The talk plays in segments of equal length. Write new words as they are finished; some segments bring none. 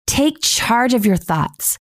Take charge of your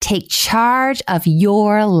thoughts. Take charge of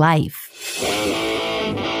your life.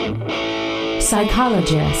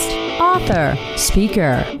 Psychologist, author,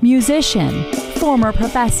 speaker, musician, former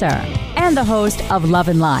professor, and the host of Love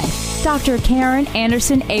and Life, Dr. Karen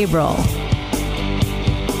Anderson Averill.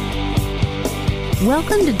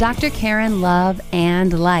 Welcome to Dr. Karen Love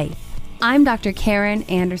and Life. I'm Dr. Karen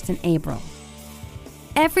Anderson Averill.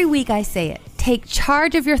 Every week I say it, take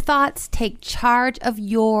charge of your thoughts, take charge of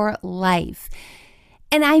your life.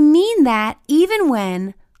 And I mean that even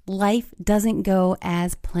when life doesn't go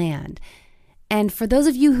as planned. And for those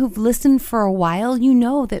of you who've listened for a while, you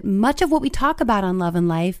know that much of what we talk about on Love and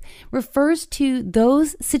Life refers to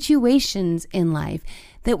those situations in life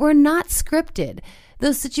that were not scripted,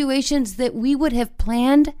 those situations that we would have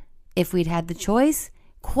planned, if we'd had the choice,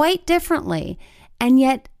 quite differently. And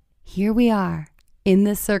yet, here we are in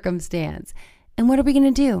this circumstance. And what are we going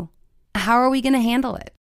to do? How are we going to handle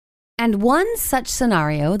it? And one such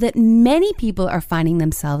scenario that many people are finding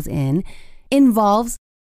themselves in involves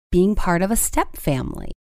being part of a step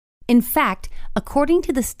family. In fact, according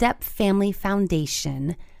to the Step Family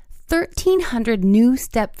Foundation, 1,300 new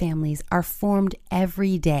step families are formed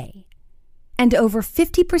every day. And over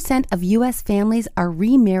 50% of U.S. families are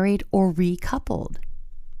remarried or recoupled.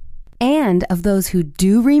 And of those who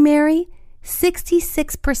do remarry,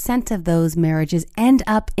 66% of those marriages end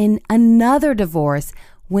up in another divorce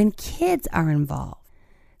when kids are involved.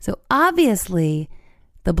 So obviously,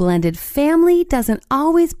 the blended family doesn't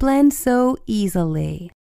always blend so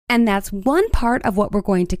easily. And that's one part of what we're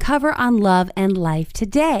going to cover on Love and Life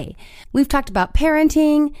today. We've talked about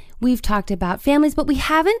parenting, we've talked about families, but we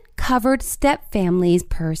haven't covered step families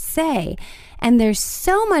per se. And there's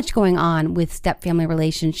so much going on with step family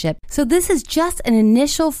relationship. So this is just an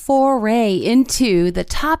initial foray into the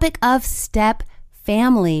topic of step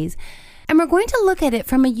families. And we're going to look at it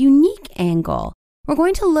from a unique angle. We're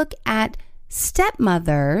going to look at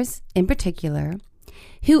stepmothers in particular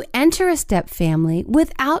who enter a step family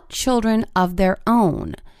without children of their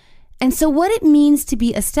own. And so what it means to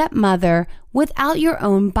be a stepmother without your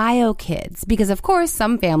own bio kids. Because of course,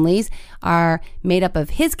 some families are made up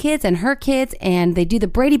of his kids and her kids, and they do the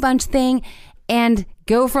Brady Bunch thing and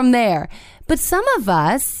go from there. But some of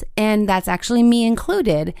us, and that's actually me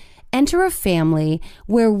included, enter a family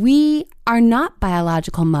where we are not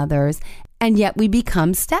biological mothers, and yet we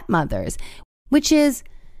become stepmothers, which is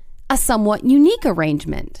a somewhat unique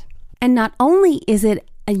arrangement. And not only is it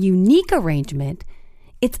a unique arrangement,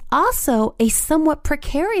 it's also a somewhat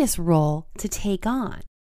precarious role to take on,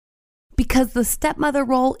 because the stepmother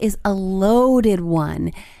role is a loaded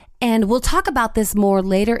one. And we'll talk about this more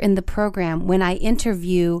later in the program when I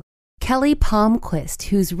interview Kelly Palmquist,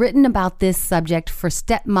 who's written about this subject for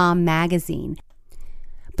Stepmom magazine.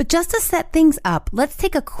 But just to set things up, let's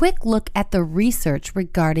take a quick look at the research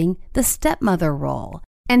regarding the stepmother role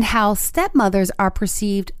and how stepmothers are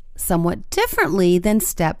perceived somewhat differently than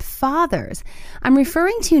stepfathers. I'm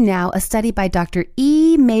referring to now a study by Dr.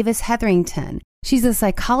 E. Mavis Hetherington. She's a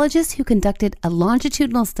psychologist who conducted a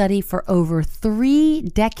longitudinal study for over 3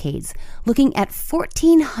 decades, looking at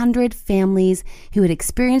 1,400 families who had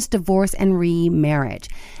experienced divorce and remarriage.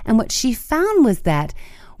 And what she found was that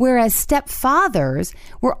whereas stepfathers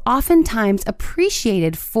were oftentimes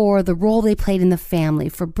appreciated for the role they played in the family,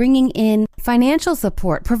 for bringing in financial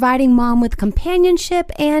support, providing mom with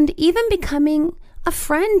companionship, and even becoming a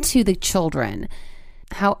friend to the children.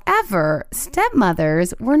 However,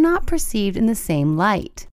 stepmothers were not perceived in the same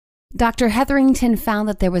light. Dr. Hetherington found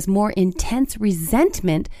that there was more intense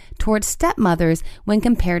resentment towards stepmothers when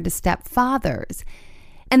compared to stepfathers.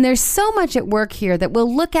 And there's so much at work here that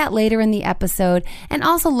we'll look at later in the episode and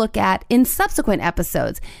also look at in subsequent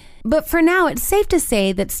episodes. But for now, it's safe to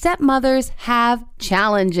say that stepmothers have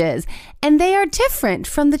challenges, and they are different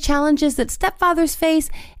from the challenges that stepfathers face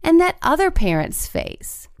and that other parents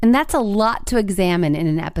face. And that's a lot to examine in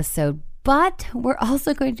an episode, but we're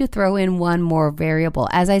also going to throw in one more variable.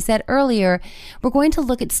 As I said earlier, we're going to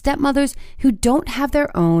look at stepmothers who don't have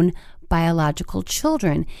their own biological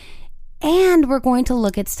children. And we're going to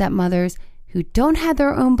look at stepmothers who don't have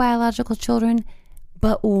their own biological children,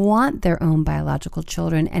 but want their own biological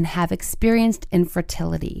children and have experienced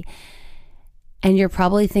infertility. And you're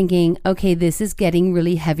probably thinking, okay, this is getting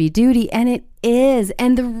really heavy duty, and it is.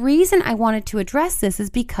 And the reason I wanted to address this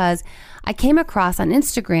is because I came across on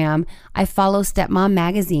Instagram, I follow Stepmom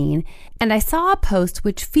magazine, and I saw a post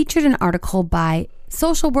which featured an article by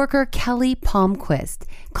social worker Kelly Palmquist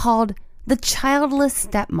called The Childless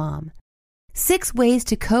Stepmom: 6 Ways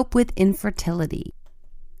to Cope with Infertility.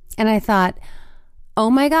 And I thought, oh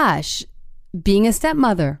my gosh, being a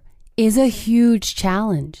stepmother is a huge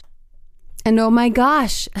challenge. And oh my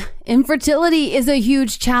gosh, infertility is a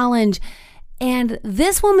huge challenge. And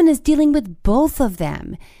this woman is dealing with both of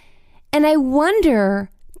them. And I wonder,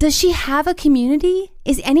 does she have a community?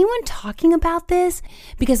 Is anyone talking about this?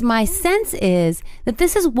 Because my sense is that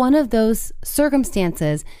this is one of those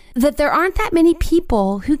circumstances that there aren't that many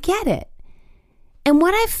people who get it. And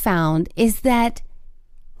what I've found is that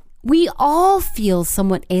we all feel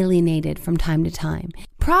somewhat alienated from time to time.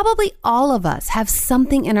 Probably all of us have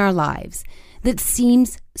something in our lives that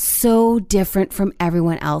seems so different from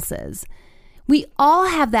everyone else's. We all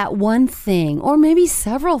have that one thing, or maybe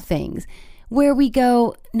several things, where we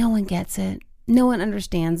go, no one gets it. No one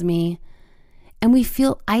understands me. And we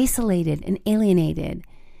feel isolated and alienated.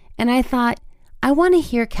 And I thought, I want to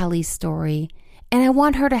hear Kelly's story, and I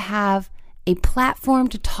want her to have a platform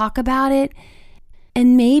to talk about it.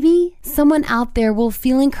 And maybe someone out there will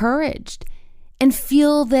feel encouraged and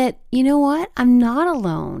feel that, you know what, I'm not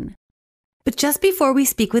alone. But just before we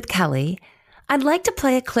speak with Kelly, I'd like to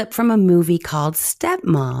play a clip from a movie called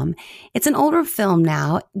Stepmom. It's an older film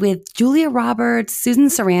now with Julia Roberts, Susan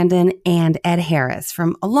Sarandon, and Ed Harris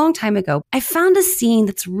from a long time ago. I found a scene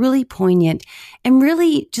that's really poignant and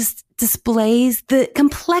really just displays the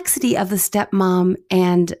complexity of the stepmom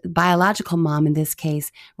and biological mom, in this case,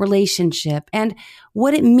 relationship, and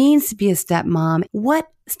what it means to be a stepmom, what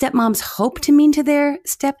stepmoms hope to mean to their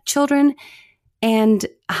stepchildren, and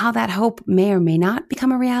how that hope may or may not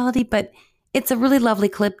become a reality. But it's a really lovely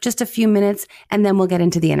clip, just a few minutes, and then we'll get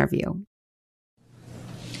into the interview.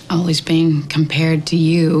 Always being compared to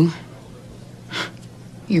you.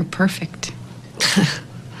 You're perfect.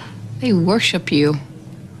 They worship you.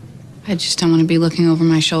 I just don't want to be looking over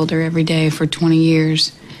my shoulder every day for 20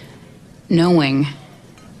 years, knowing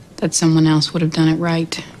that someone else would have done it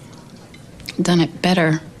right, done it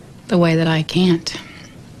better the way that I can't.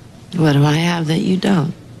 What do I have that you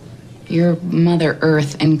don't? You're Mother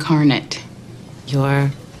Earth incarnate. You're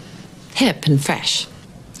hip and fresh.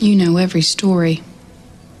 You know every story,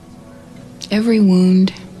 every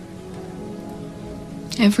wound,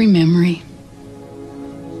 every memory.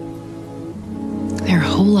 Their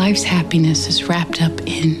whole life's happiness is wrapped up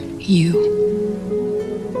in you.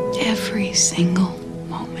 Every single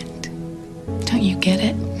moment. Don't you get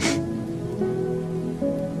it?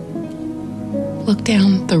 Look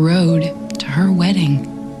down the road to her wedding.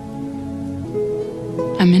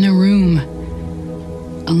 I'm in a room,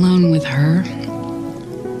 alone with her,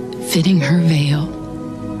 fitting her veil,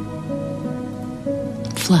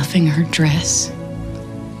 fluffing her dress,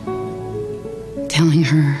 telling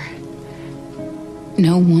her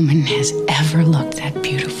no woman has ever looked that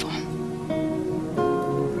beautiful.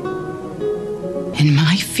 And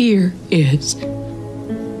my fear is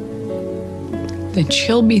that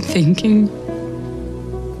she'll be thinking,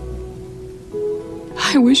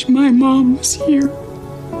 I wish my mom was here.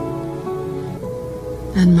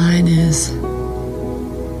 And mine is,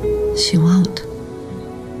 she won't.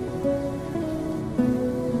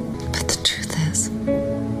 But the truth is,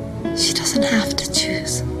 she doesn't have to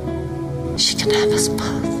choose. She can have us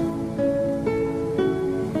both.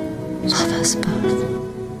 Love us both.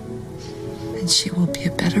 And she will be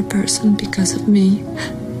a better person because of me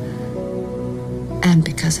and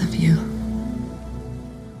because of you.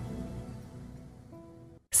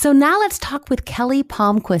 So now let's talk with Kelly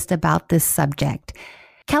Palmquist about this subject.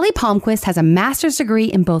 Kelly Palmquist has a master's degree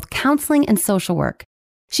in both counseling and social work.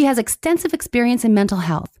 She has extensive experience in mental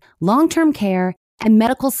health, long-term care, and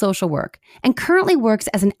medical social work, and currently works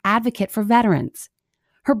as an advocate for veterans.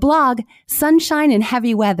 Her blog, Sunshine in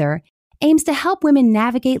Heavy Weather, aims to help women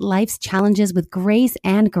navigate life's challenges with grace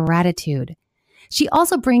and gratitude. She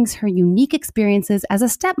also brings her unique experiences as a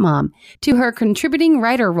stepmom to her contributing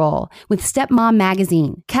writer role with Stepmom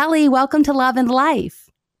Magazine. Kelly, welcome to Love and Life.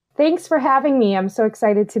 Thanks for having me. I'm so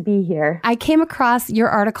excited to be here. I came across your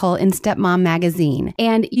article in Stepmom Magazine,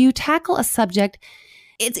 and you tackle a subject.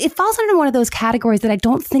 It falls under one of those categories that I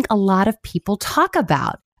don't think a lot of people talk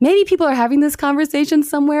about. Maybe people are having this conversation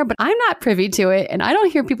somewhere, but I'm not privy to it, and I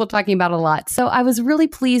don't hear people talking about it a lot. So I was really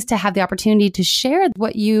pleased to have the opportunity to share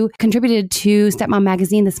what you contributed to Stepmom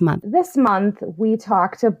Magazine this month. This month, we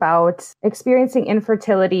talked about experiencing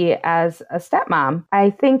infertility as a stepmom. I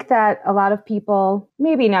think that a lot of people,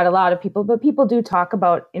 maybe not a lot of people, but people do talk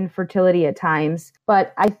about infertility at times.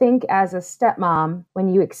 But I think as a stepmom,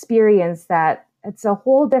 when you experience that, it's a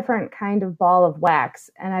whole different kind of ball of wax.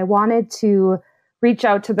 And I wanted to reach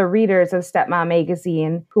out to the readers of Stepmom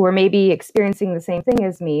Magazine who were maybe experiencing the same thing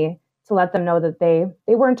as me to let them know that they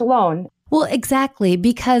weren't alone. Well, exactly,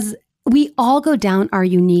 because we all go down our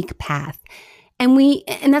unique path.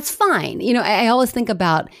 And that's fine. I always think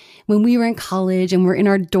about when we were in college and we're in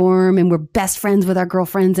our dorm and we're best friends with our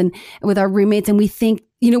girlfriends and with our roommates, and we think,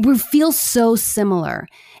 we feel so similar.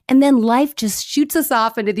 And then life just shoots us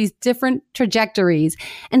off into these different trajectories.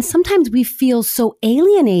 And sometimes we feel so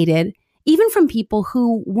alienated, even from people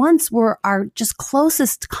who once were our just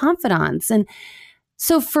closest confidants. And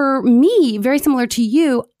so for me, very similar to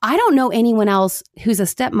you, I don't know anyone else who's a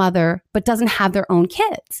stepmother but doesn't have their own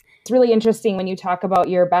kids. It's really interesting when you talk about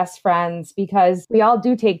your best friends, because we all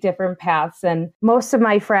do take different paths. And most of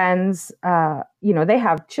my friends, they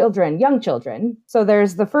have children, young children. So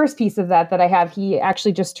there's the first piece of that I have. He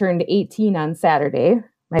actually just turned 18 on Saturday,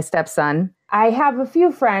 my stepson. I have a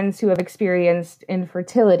few friends who have experienced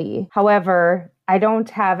infertility. However, I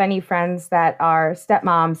don't have any friends that are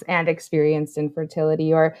stepmoms and experienced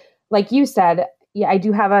infertility. Or like you said, yeah, I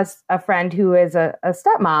do have a friend who is a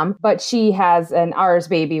stepmom, but she has an ours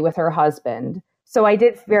baby with her husband. So I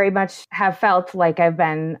did very much have felt like I've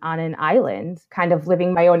been on an island, kind of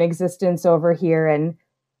living my own existence over here. And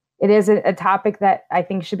it is a topic that I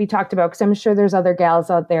think should be talked about, because I'm sure there's other gals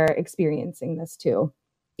out there experiencing this too.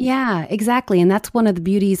 Yeah, exactly. And that's one of the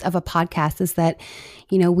beauties of a podcast, is that,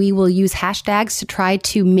 we will use hashtags to try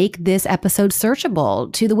to make this episode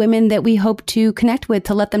searchable to the women that we hope to connect with,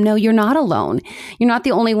 to let them know you're not alone. You're not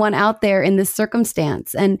the only one out there in this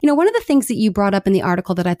circumstance. And, one of the things that you brought up in the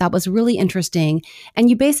article that I thought was really interesting, and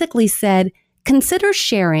you basically said, consider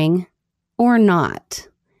sharing or not.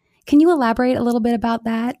 Can you elaborate a little bit about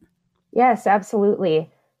that? Yes,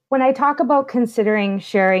 absolutely. When I talk about considering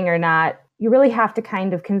sharing or not, you really have to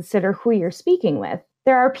kind of consider who you're speaking with.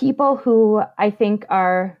 There are people who I think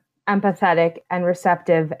are empathetic and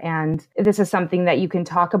receptive, and this is something that you can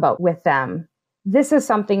talk about with them. This is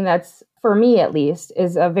something that's, for me at least,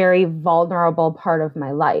 is a very vulnerable part of my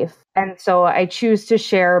life. And so I choose to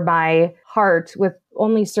share my heart with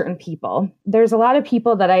only certain people. There's a lot of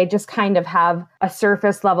people that I just kind of have a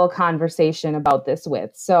surface level conversation about this with.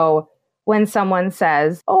 So when someone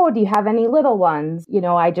says, "Oh, do you have any little ones?"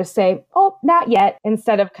 I just say, "Oh, not yet,"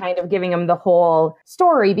 instead of kind of giving them the whole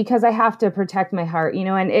story, because I have to protect my heart,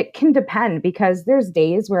 and it can depend, because there's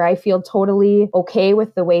days where I feel totally okay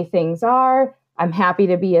with the way things are. I'm happy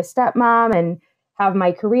to be a stepmom and have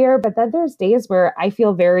my career, but then there's days where I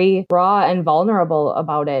feel very raw and vulnerable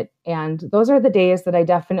about it. And those are the days that I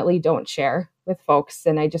definitely don't share with folks.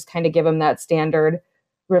 And I just kind of give them that standard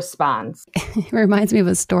response. It reminds me of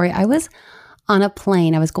a story. I was on a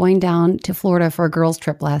plane. I was going down to Florida for a girls'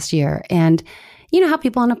 trip last year. And you know how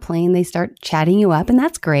people on a plane, they start chatting you up, and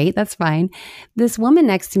that's great. That's fine. This woman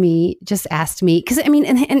next to me just asked me, because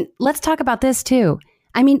and let's talk about this too.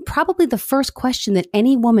 Probably the first question that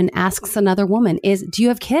any woman asks another woman is, do you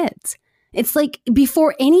have kids? It's like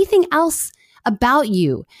before anything else about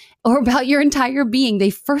you or about your entire being,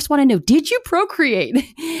 they first want to know, did you procreate?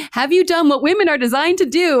 Have you done what women are designed to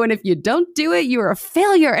do? And if you don't do it, you're a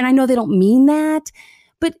failure. And I know they don't mean that,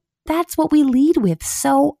 but that's what we lead with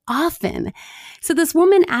so often. So this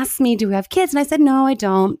woman asked me, do we have kids? And I said, no, I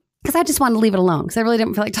don't. Because I just wanted to leave it alone, because I really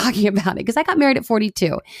didn't feel like talking about it, because I got married at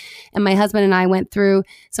 42 and my husband and I went through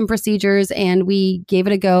some procedures and we gave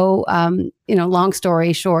it a go, long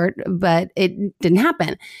story short, but it didn't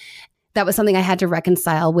happen. That was something I had to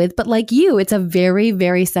reconcile with. But like you, it's a very,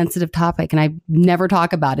 very sensitive topic and I never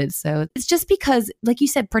talk about it. So it's just because, like you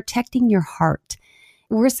said, protecting your heart.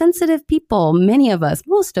 We're sensitive people, many of us,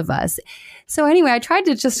 most of us. So anyway, I tried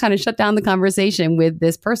to just kind of shut down the conversation with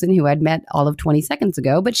this person who I'd met all of 20 seconds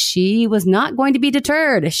ago, but she was not going to be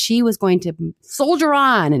deterred. She was going to soldier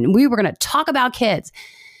on and we were going to talk about kids.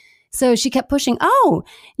 So she kept pushing, "Oh,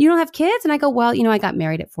 you don't have kids?" And I go, "Well, I got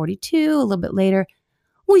married at 42, a little bit later."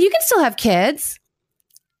 "Well, you can still have kids."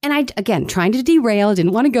 And I, again, trying to derail,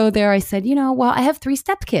 didn't want to go there. I said, well, I have 3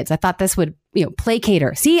 stepkids. I thought this would, placate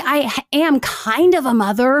her. See, I am kind of a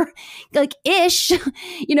mother, like ish.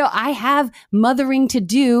 I have mothering to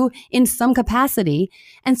do in some capacity.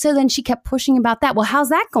 And so then she kept pushing about that. Well, how's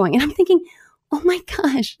that going? And I'm thinking, oh my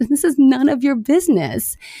gosh, this is none of your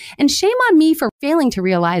business. And shame on me for failing to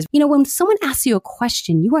realize, when someone asks you a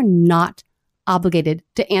question, you are not obligated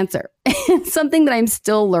to answer. It's something that I'm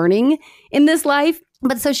still learning in this life.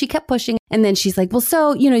 But so she kept pushing. And then she's like, well,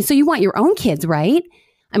 so you want your own kids, right?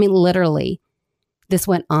 Literally, this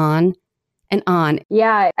went on and on.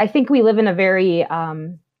 Yeah, I think we live in a very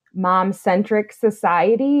mom-centric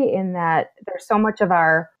society, in that there's so much of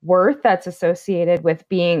our worth that's associated with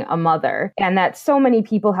being a mother, and that so many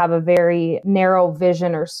people have a very narrow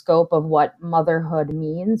vision or scope of what motherhood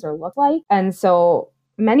means or look like. And so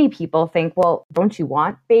many people think, well, don't you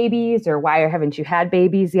want babies? Or why haven't you had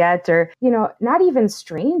babies yet? Or, not even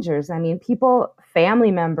strangers. I mean, people,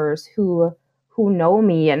 family members who know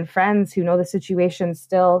me and friends who know the situation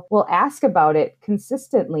still will ask about it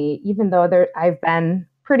consistently, even though I've been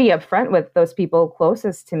pretty upfront with those people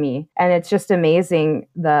closest to me. And it's just amazing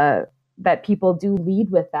that people do lead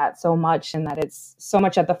with that so much, and that it's so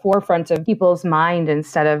much at the forefront of people's mind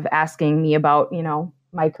instead of asking me about,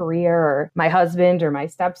 my career or my husband or my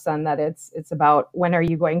stepson, that it's about when are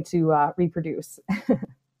you going to reproduce?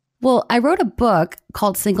 Well, I wrote a book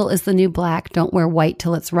called Single is the New Black, Don't Wear White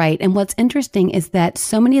Till It's Right. And what's interesting is that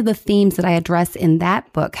so many of the themes that I address in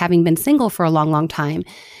that book, having been single for a long, long time,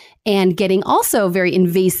 and getting also very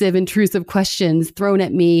invasive, intrusive questions thrown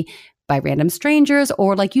at me by random strangers,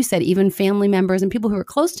 or like you said, even family members and people who are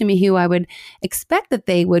close to me who I would expect that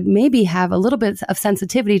they would maybe have a little bit of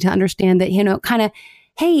sensitivity to understand that, kind of,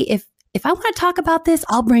 hey, if I want to talk about this,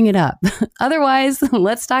 I'll bring it up. Otherwise,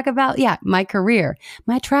 let's talk about, my career,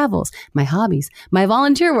 my travels, my hobbies, my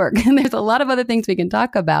volunteer work. And there's a lot of other things we can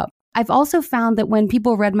talk about. I've also found that when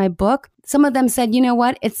people read my book, some of them said, you know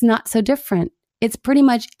what, it's not so different. It's pretty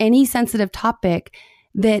much any sensitive topic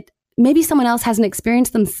that maybe someone else hasn't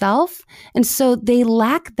experienced themselves. And so they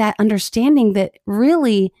lack that understanding that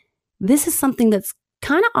really this is something that's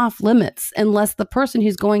kind of off limits unless the person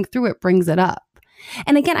who's going through it brings it up.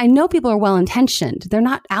 And again, I know people are well-intentioned. They're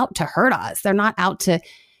not out to hurt us. They're not out to,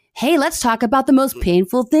 hey, let's talk about the most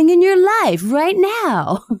painful thing in your life right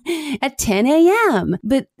now at 10 a.m.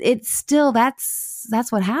 But it's still, that's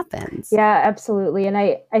what happens. Yeah, absolutely. And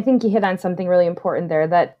I think you hit on something really important there,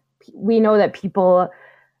 that we know that people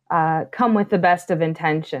come with the best of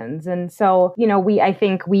intentions. And so, I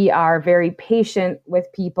think we are very patient with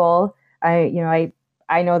people.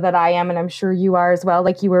 I know that I am, and I'm sure you are as well,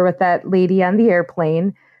 like you were with that lady on the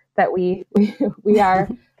airplane, that we are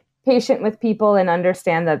patient with people and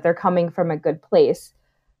understand that they're coming from a good place.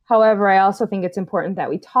 However, I also think it's important that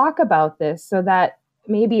we talk about this so that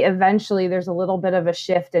maybe eventually there's a little bit of a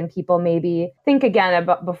shift and people maybe think again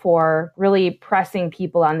about before really pressing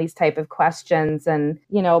people on these type of questions. And,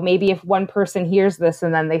 maybe if one person hears this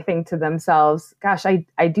and then they think to themselves, gosh,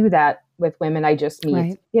 I do that with women I just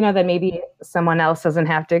meet, right, then maybe someone else doesn't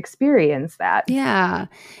have to experience that. Yeah.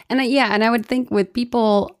 And I would think with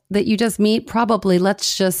people that you just meet, probably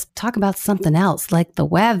let's just talk about something else, like the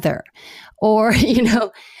weather or,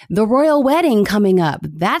 the royal wedding coming up.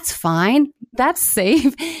 That's fine. That's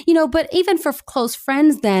safe, but even for close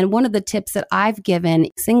friends, then one of the tips that I've given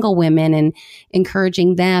single women and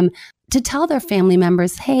encouraging them to tell their family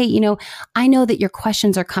members, hey, I know that your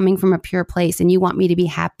questions are coming from a pure place and you want me to be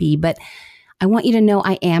happy, but I want you to know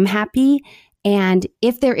I am happy. And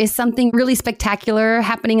if there is something really spectacular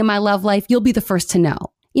happening in my love life, you'll be the first to know.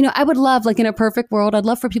 I would love, like in a perfect world, I'd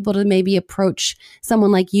love for people to maybe approach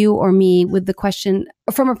someone like you or me with the question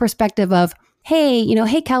from a perspective of, hey,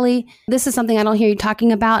 hey, Kelly, this is something I don't hear you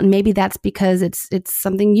talking about. And maybe that's because it's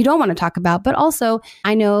something you don't want to talk about. But also,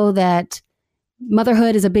 I know that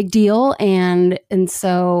motherhood is a big deal. And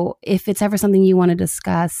so if it's ever something you want to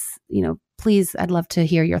discuss, please, I'd love to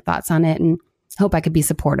hear your thoughts on it and hope I could be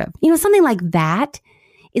supportive. Something like that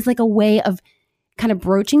is like a way of kind of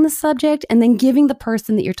broaching the subject and then giving the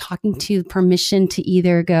person that you're talking to permission to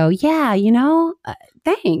either go, yeah,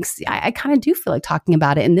 thanks. I kind of do feel like talking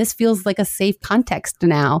about it. And this feels like a safe context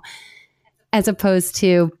now, as opposed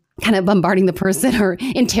to kind of bombarding the person or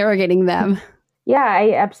interrogating them. Yeah,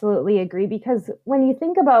 I absolutely agree. Because when you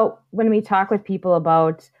think about when we talk with people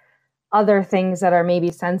about other things that are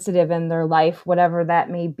maybe sensitive in their life, whatever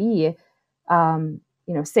that may be,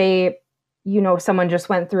 say, someone just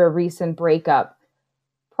went through a recent breakup,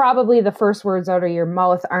 probably the first words out of your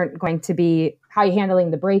mouth aren't going to be, how are you handling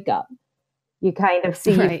the breakup? You kind of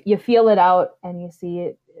see, right, you feel it out and you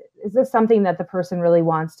see, is this something that the person really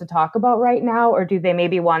wants to talk about right now? Or do they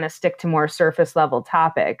maybe want to stick to more surface level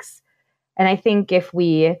topics? And I think if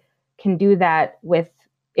we can do that with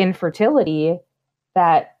infertility,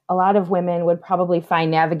 that a lot of women would probably find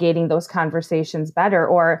navigating those conversations better,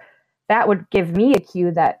 or that would give me a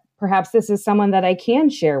cue that perhaps this is someone that I can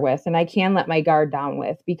share with and I can let my guard down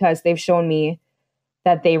with, because they've shown me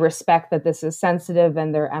that they respect that this is sensitive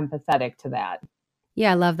and they're empathetic to that.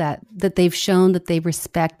 Yeah, I love that they've shown that they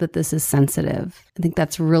respect that this is sensitive. I think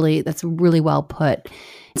that's really well put.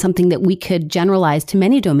 Something that we could generalize to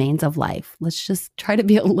many domains of life. Let's just try to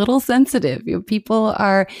be a little sensitive. People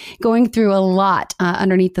are going through a lot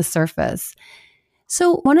underneath the surface.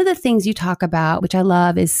 So one of the things you talk about, which I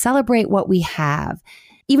love, is celebrate what we have.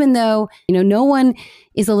 Even though, no one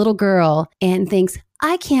is a little girl and thinks,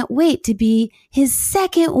 I can't wait to be his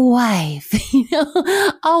second wife.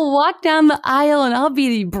 I'll walk down the aisle and I'll be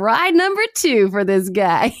the bride number 2 for this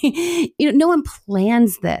guy. No one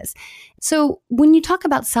plans this. So when you talk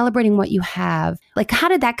about celebrating what you have, like how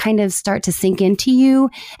did that kind of start to sink into you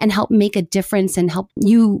and help make a difference and help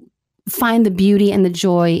you find the beauty and the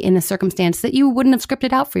joy in a circumstance that you wouldn't have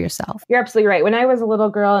scripted out for yourself? You're absolutely right. When I was a little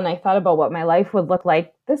girl and I thought about what my life would look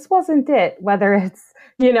like, this wasn't it. Whether it's,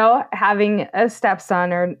 having a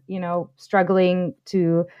stepson or, struggling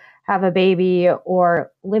to have a baby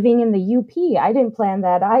or living in the UP. I didn't plan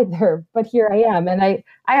that either, but here I am. And I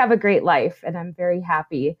have a great life and I'm very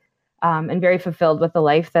happy and very fulfilled with the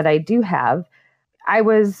life that I do have. I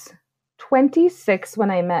was 26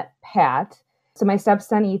 when I met Pat. So my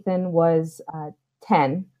stepson, Ethan, was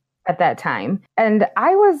 10 at that time. And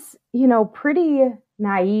I was, pretty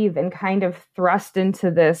naive and kind of thrust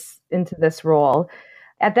into this role.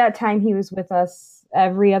 At that time, he was with us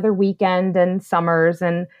every other weekend and summers.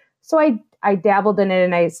 And so I dabbled in it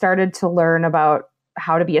and I started to learn about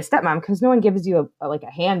how to be a stepmom because no one gives you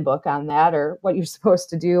a handbook on that or what you're supposed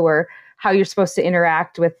to do or how you're supposed to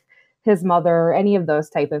interact with his mother or any of those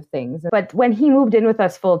type of things. But when he moved in with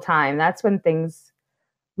us full time, that's when things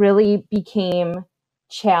really became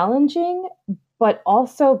challenging, but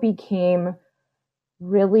also became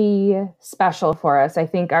really special for us. I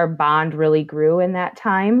think our bond really grew in that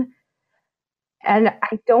time. And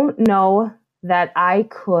I don't know that I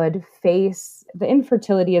could face the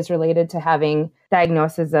infertility is related to having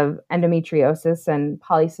diagnosis of endometriosis and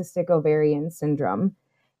polycystic ovarian syndrome.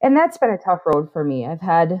 And that's been a tough road for me. I've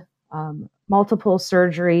had multiple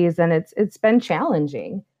surgeries and it's been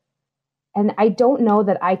challenging. And I don't know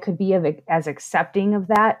that I could be as accepting of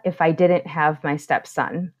that if I didn't have my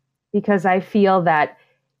stepson, because I feel that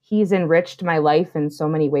he's enriched my life in so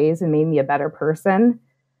many ways and made me a better person.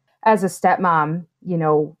 As a stepmom,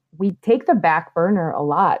 we take the back burner a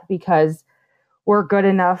lot because we're good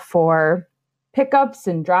enough for pickups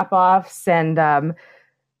and drop-offs and,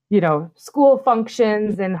 school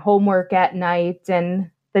functions and homework at night and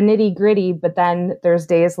the nitty-gritty. But then there's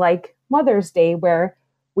days like Mother's Day where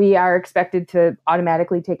we are expected to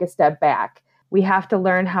automatically take a step back. We have to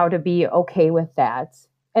learn how to be okay with that.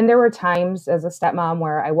 And there were times as a stepmom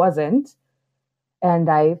where I wasn't, and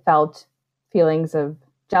I felt feelings of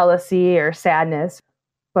jealousy or sadness.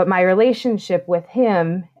 But my relationship with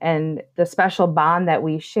him and the special bond that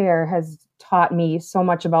we share has taught me so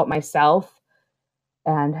much about myself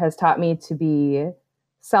and has taught me to be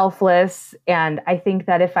selfless. And I think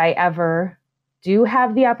that if I ever do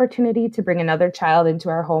have the opportunity to bring another child into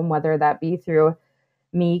our home, whether that be through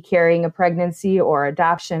me carrying a pregnancy or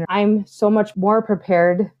adoption, I'm so much more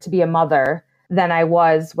prepared to be a mother than I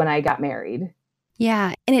was when I got married.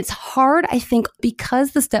 Yeah. And it's hard, I think,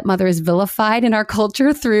 because the stepmother is vilified in our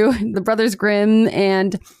culture through the Brothers Grimm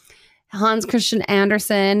and Hans Christian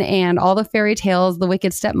Andersen and all the fairy tales, the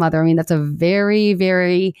wicked stepmother. I mean, that's a very,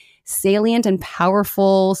 very salient and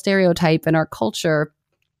powerful stereotype in our culture.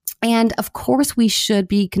 And of course, we should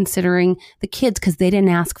be considering the kids because they didn't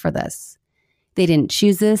ask for this. They didn't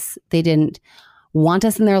choose this. They didn't want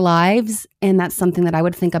us in their lives. And that's something that I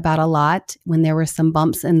would think about a lot when there were some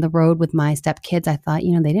bumps in the road with my stepkids. I thought,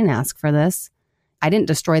 they didn't ask for this. I didn't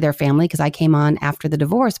destroy their family because I came on after the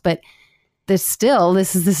divorce, but this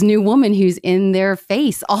is this new woman who's in their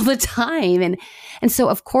face all the time. And so,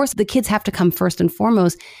 of course, the kids have to come first and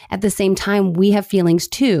foremost. At the same time, we have feelings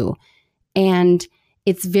too. And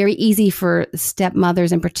it's very easy for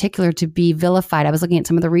stepmothers in particular to be vilified. I was looking at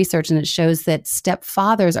some of the research and it shows that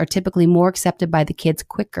stepfathers are typically more accepted by the kids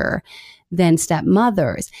quicker than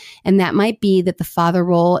stepmothers. And that might be that the father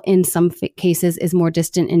role in some cases is more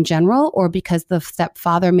distant in general, or because the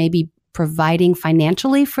stepfather may be providing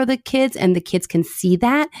financially for the kids and the kids can see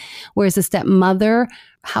that. Whereas the stepmother,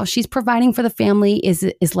 how she's providing for the family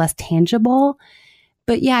is less tangible.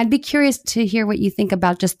 But yeah, I'd be curious to hear what you think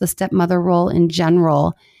about just the stepmother role in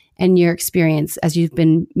general and your experience as you've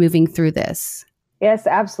been moving through this. Yes,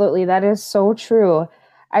 absolutely. That is so true.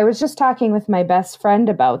 I was just talking with my best friend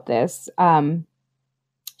about this.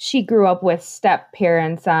 She grew up with step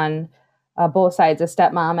parents on both sides, a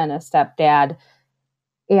stepmom and a stepdad,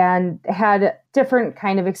 and had different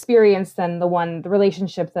kind of experience than the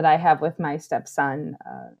relationship that I have with my stepson.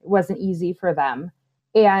 It wasn't easy for them.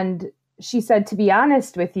 And she said, to be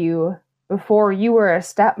honest with you, before you were a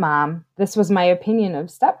stepmom, this was my opinion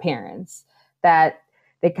of stepparents, that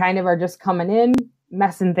they kind of are just coming in,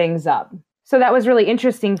 messing things up. So that was really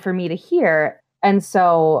interesting for me to hear. And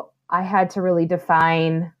so I had to really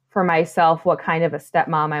define for myself what kind of a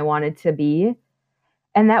stepmom I wanted to be.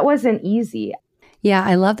 And that wasn't easy. Yeah,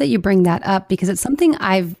 I love that you bring that up because it's something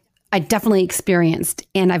I definitely experienced,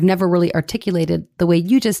 and I've never really articulated the way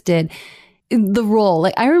you just did. The role.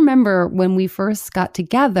 Like, I remember when we first got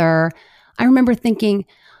together, I remember thinking,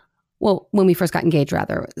 well, when we first got engaged,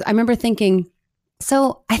 rather, I remember thinking,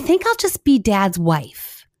 so I think I'll just be Dad's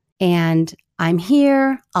wife. And I'm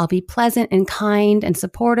here. I'll be pleasant and kind and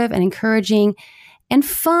supportive and encouraging and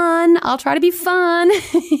fun. I'll try to be fun,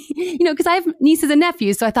 because I have nieces and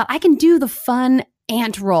nephews. So I thought I can do the fun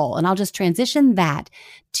aunt role, and I'll just transition that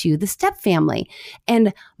to the step family.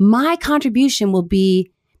 And my contribution will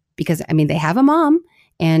be, because they have a mom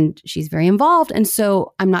and she's very involved. And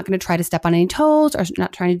so I'm not going to try to step on any toes or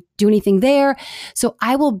not trying to do anything there. So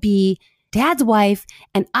I will be Dad's wife,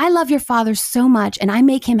 and I love your father so much, and I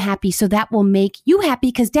make him happy. So that will make you happy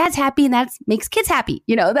because Dad's happy, and that makes kids happy.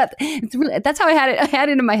 That's how I had it. I had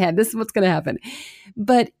it in my head. This is what's going to happen.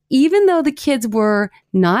 But even though the kids were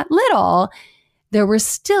not little, there were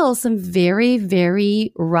still some very,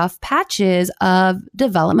 very rough patches of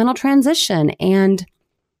developmental transition, and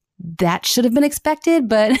that should have been expected,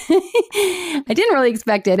 but I didn't really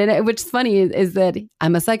expect it. And what's funny is that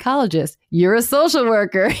I'm a psychologist. You're a social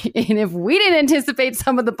worker. And if we didn't anticipate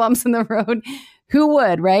some of the bumps in the road, who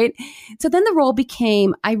would, right? So then the role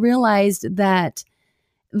became, I realized that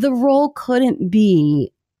the role couldn't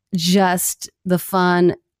be just the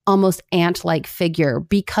fun, almost aunt-like figure,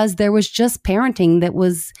 because there was just parenting that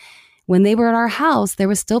was, when they were at our house, there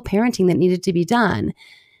was still parenting that needed to be done.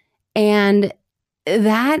 And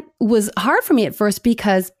that was hard for me at first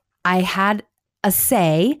because I had a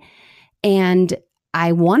say and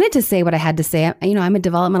I wanted to say what I had to say. I'm a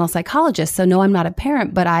developmental psychologist, so no, I'm not a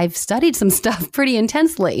parent, but I've studied some stuff pretty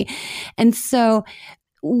intensely. And so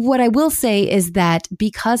what I will say is that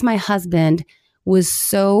because my husband was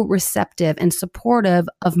so receptive and supportive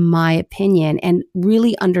of my opinion and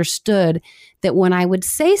really understood that when I would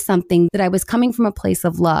say something, that I was coming from a place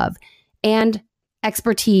of love and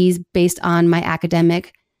expertise based on my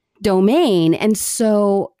academic domain. And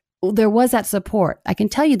so there was that support. I can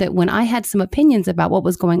tell you that when I had some opinions about what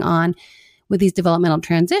was going on with these developmental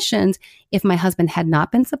transitions, if my husband had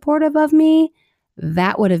not been supportive of me,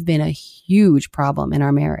 that would have been a huge problem in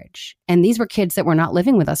our marriage. And these were kids that were not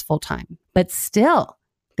living with us full time. But still,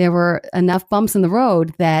 there were enough bumps in the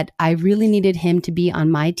road that I really needed him to be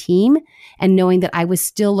on my team, and knowing that I was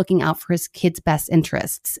still looking out for his kids' best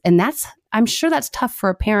interests. And I'm sure that's tough for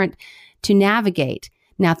a parent to navigate.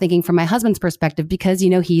 Now, thinking from my husband's perspective, because,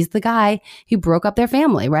 he's the guy who broke up their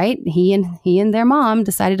family, right? He and their mom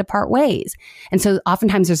decided to part ways. And so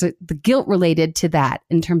oftentimes there's the guilt related to that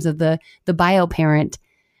in terms of the bio parent,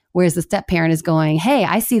 whereas the step parent is going, hey,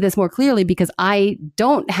 I see this more clearly because I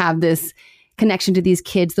don't have this connection to these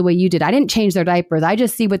kids the way you did. I didn't change their diapers. I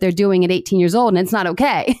just see what they're doing at 18 years old, and it's not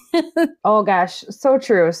okay. Oh gosh, so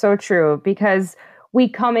true, so true. Because we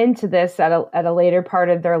come into this at a later part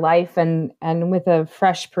of their life and with a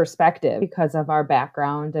fresh perspective because of our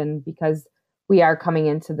background and because we are coming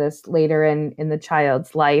into this later in the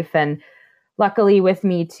child's life. And luckily with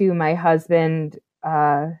me too, my husband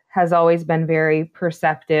has always been very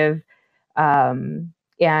perceptive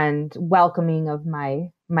and welcoming of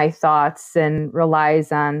my thoughts and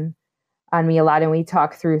relies on me a lot. And we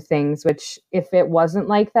talk through things, which if it wasn't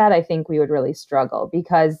like that, I think we would really struggle,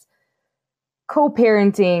 because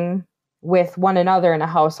co-parenting with one another in a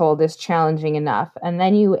household is challenging enough. And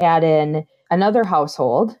then you add in another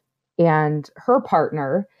household and her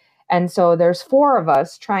partner. And so there's 4 of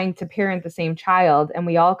us trying to parent the same child, and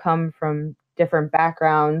we all come from different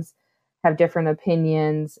backgrounds, have different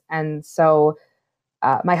opinions. And so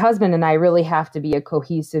my husband and I really have to be a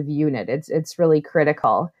cohesive unit. It's really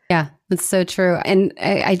critical. Yeah, that's so true. And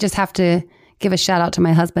I just have to give a shout out to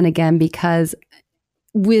my husband again, because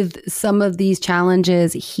with some of these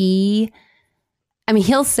challenges, he'll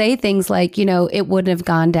say things like, it wouldn't have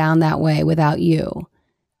gone down that way without you.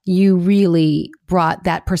 You really brought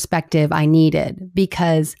that perspective I needed,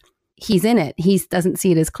 because he's in it. He doesn't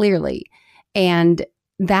see it as clearly. And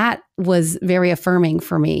that was very affirming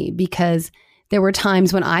for me, because there were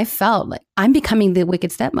times when I felt like I'm becoming the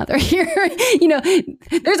wicked stepmother here.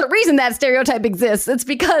 There's a reason that stereotype exists. It's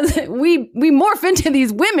because we morph into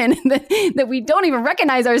these women that we don't even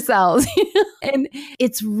recognize ourselves. And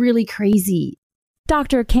it's really crazy.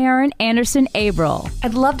 Dr. Karen Anderson Abril.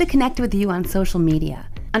 I'd love to connect with you on social media.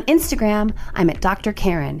 On Instagram, I'm at Dr.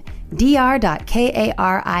 Karen, dr.karin.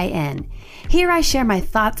 Here I share my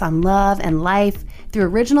thoughts on love and life through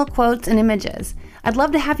original quotes and images. I'd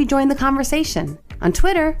love to have you join the conversation. On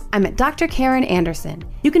Twitter, I'm at Dr. Karen Anderson.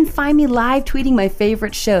 You can find me live tweeting my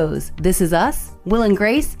favorite shows, This Is Us, Will and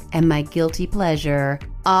Grace, and my guilty pleasure,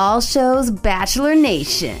 All Shows Bachelor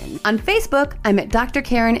Nation. On Facebook, I'm at Dr.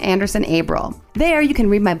 Karen Anderson Abril. There you can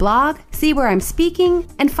read my blog, see where I'm speaking,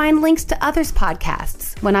 and find links to others'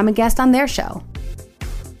 podcasts when I'm a guest on their show.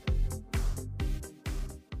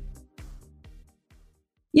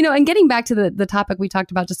 You know, and getting back to the topic we talked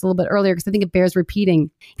about just a little bit earlier, because I think it bears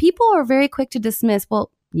repeating, people are very quick to dismiss, well,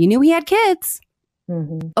 you knew he had kids.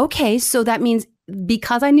 Mm-hmm. Okay, so that means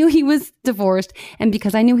because I knew he was divorced and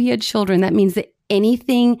because I knew he had children, that means that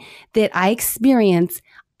anything that I experience,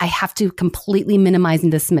 I have to completely minimize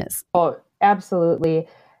and dismiss. Oh, absolutely.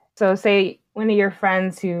 So say one of your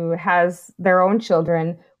friends who has their own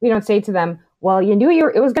children, we don't say to them, well, you knew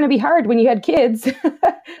it was going to be hard when you had kids.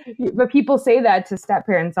 But people say that to step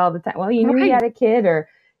parents all the time. Well, you knew you had a kid, or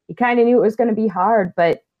you kind of knew it was going to be hard.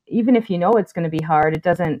 But even if you know it's going to be hard, it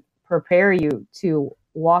doesn't prepare you to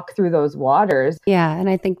walk through those waters. Yeah.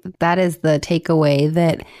 And I think that is the takeaway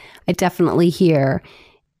that I definitely hear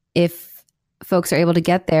if folks are able to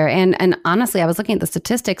get there. And honestly, I was looking at the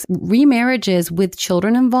statistics, remarriages with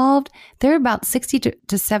children involved, they're about 60 to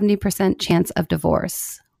 70% chance of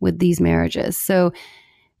divorce with these marriages. So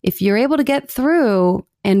if you're able to get through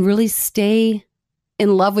and really stay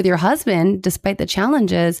in love with your husband, despite the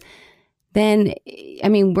challenges, then, I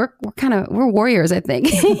mean, we're warriors, I think.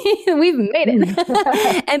 We've made it.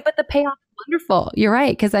 But the payoff is wonderful. You're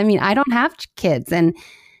right. Because I mean, I don't have kids and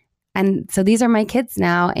so these are my kids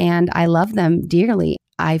now, and I love them dearly.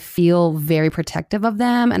 I feel very protective of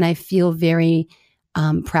them, and I feel very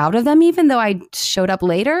proud of them, even though I showed up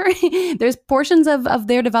later. There's portions of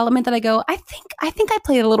their development that I go, I think I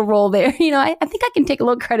played a little role there. You know, I think I can take a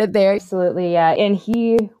little credit there. Absolutely, yeah. And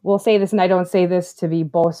he will say this, and I don't say this to be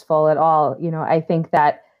boastful at all. You know, I think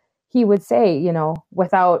that he would say, you know,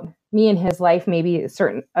 without me in his life, maybe a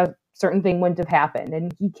certain thing wouldn't have happened.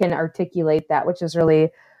 And he can articulate that, which is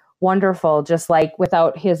really wonderful. Just like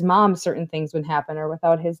without his mom, certain things wouldn't happen, or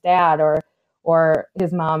without his dad, or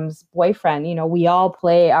his mom's boyfriend. You know, we all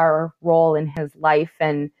play our role in his life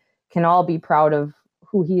and can all be proud of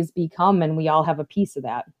who he's become, and we all have a piece of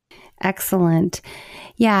that. Excellent.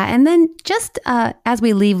 Yeah. And then just as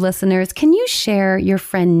we leave listeners, can you share your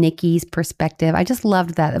friend Nikki's perspective? I just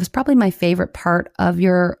loved that. It was probably my favorite part of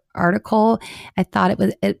your article. I thought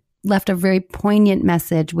it left a very poignant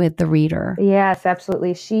message with the reader. Yes,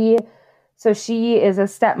 absolutely. She is a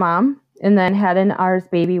stepmom, and then had an ours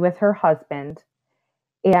baby with her husband.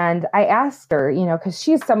 And I asked her, you know, because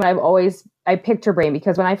she's someone I picked her brain,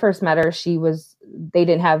 because when I first met her, they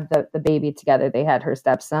didn't have the baby together. They had her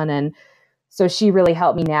stepson. And so she really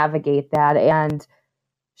helped me navigate that. And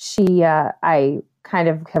I kind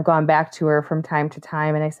of have gone back to her from time to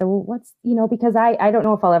time. And I said, well, because I don't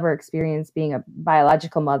know if I'll ever experience being a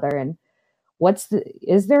biological mother. And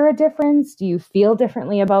is there a difference? Do you feel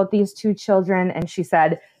differently about these two children? And she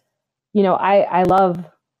said, you know, I love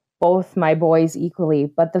both my boys equally,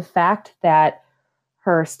 but the fact that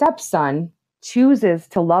her stepson chooses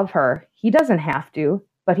to love her, he doesn't have to,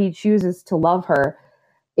 but he chooses to love her,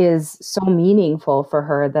 is so meaningful for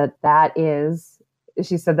her that is,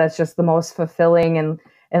 she said, that's just the most fulfilling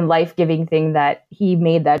and life-giving thing, that he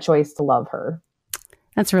made that choice to love her.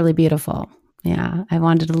 That's really beautiful. Yeah, I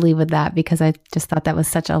wanted to leave with that because I just thought that was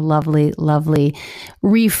such a lovely, lovely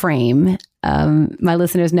reframe. My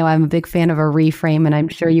listeners know I'm a big fan of a reframe, and I'm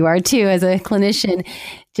sure you are too as a clinician,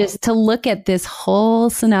 just to look at this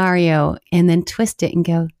whole scenario and then twist it and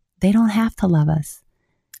go, they don't have to love us,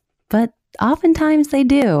 but oftentimes they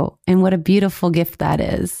do. And what a beautiful gift that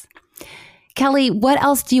is. Kelly, what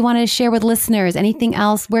else do you want to share with listeners? Anything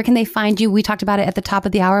else? Where can they find you? We talked about it at the top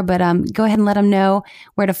of the hour, but go ahead and let them know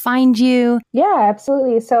where to find you. Yeah,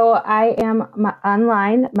 absolutely. So I am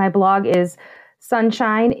online. My blog is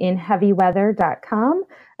sunshineinheavyweather.com.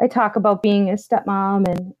 I talk about being a stepmom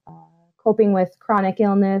and coping with chronic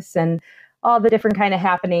illness and all the different kind of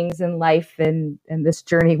happenings in life and this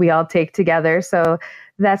journey we all take together. So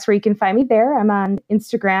that's where you can find me there. I'm on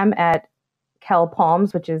Instagram at Kel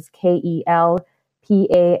Palms, which is KELPALMS.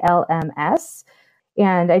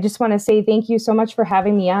 And I just want to say thank you so much for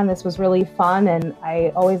having me on. This was really fun, and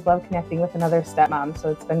I always love connecting with another stepmom,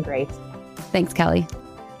 so it's been great. Thanks, Kelly.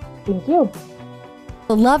 Thank you.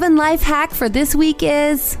 The love and life hack for this week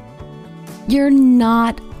is you're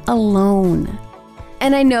not alone.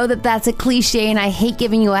 And I know that that's a cliche, and I hate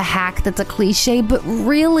giving you a hack that's a cliche, but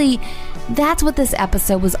really, that's what this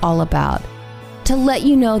episode was all about. To let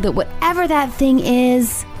you know that whatever that thing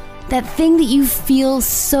is, that thing that you feel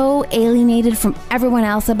so alienated from everyone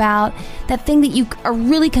else about, that thing that you are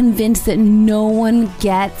really convinced that no one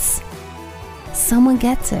gets, someone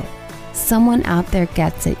gets it. Someone out there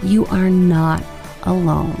gets it. You are not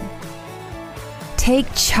alone. Take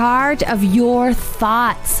charge of your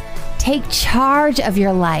thoughts. Take charge of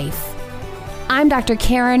your life. I'm Dr.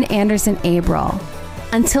 Karen Anderson Abril.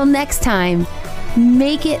 Until next time,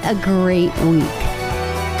 make it a great week.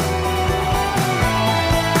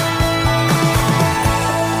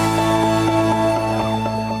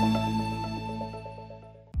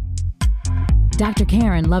 Dr.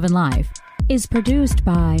 Karen Love and Life is produced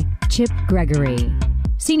by Chip Gregory,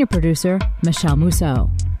 senior producer Michelle Musso,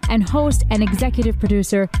 and host and executive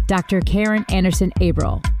producer Dr. Karen Anderson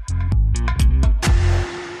Abril.